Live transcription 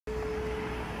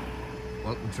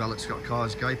Welcome to Alex Scott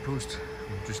Cars Guidepost.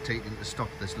 We've just taken into stock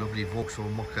this lovely Vauxhall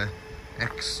Mokka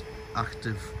X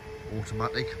active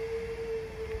automatic.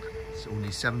 It's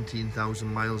only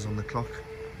 17,000 miles on the clock.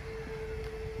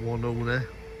 One owner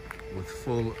with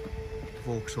full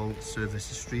Vauxhall service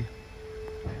history.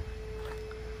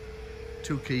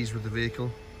 2 keys with the vehicle.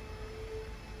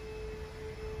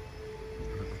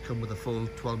 It will come with a full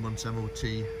 12 months MOT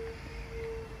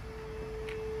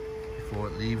before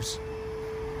it leaves.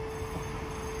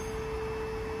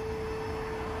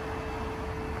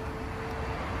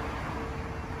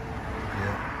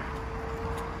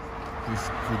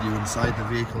 Brief video inside the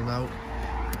vehicle now.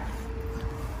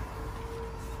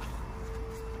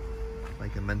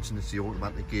 Like I mentioned, it's the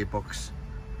automatic gearbox.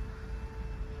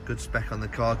 Good spec on the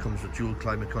car, comes with dual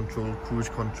climate control, cruise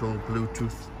control,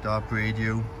 Bluetooth, DAB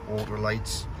radio, auto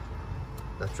lights,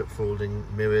 electric folding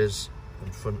mirrors,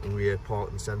 and front and rear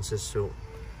parking sensors. So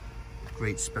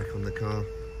great spec on the car.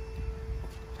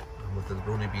 And with it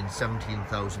only being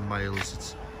 17,000 miles,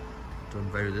 it's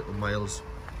done very little miles.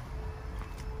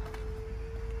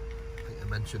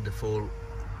 I mentioned the full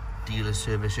dealer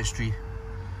service history,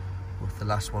 with the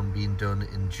last one being done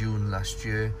in June last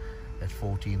year at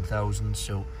 14,000,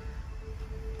 so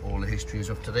all the history is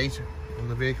up to date on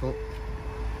the vehicle.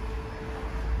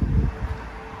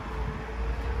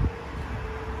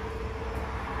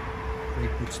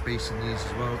 Great boot space in these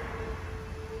as well.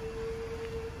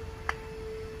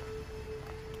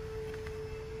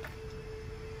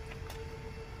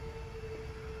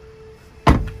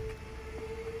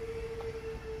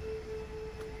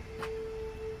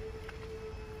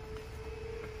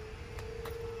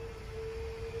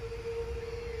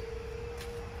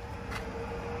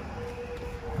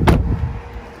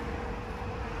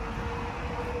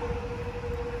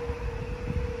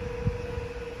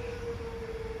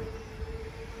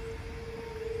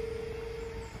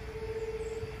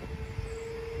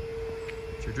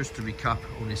 So just to recap,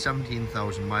 only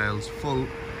 17,000 miles, full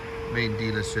main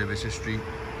dealer service history,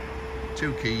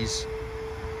 2 keys,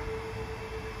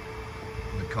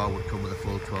 and the car would come with a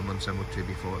full 12 months MOT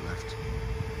before it left.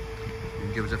 You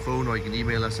can give us a phone or you can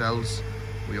email ourselves.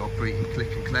 We operate in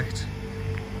click and collect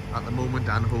at the moment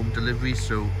and home delivery,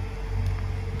 so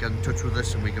get in touch with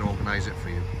us and we can organise it for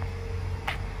you.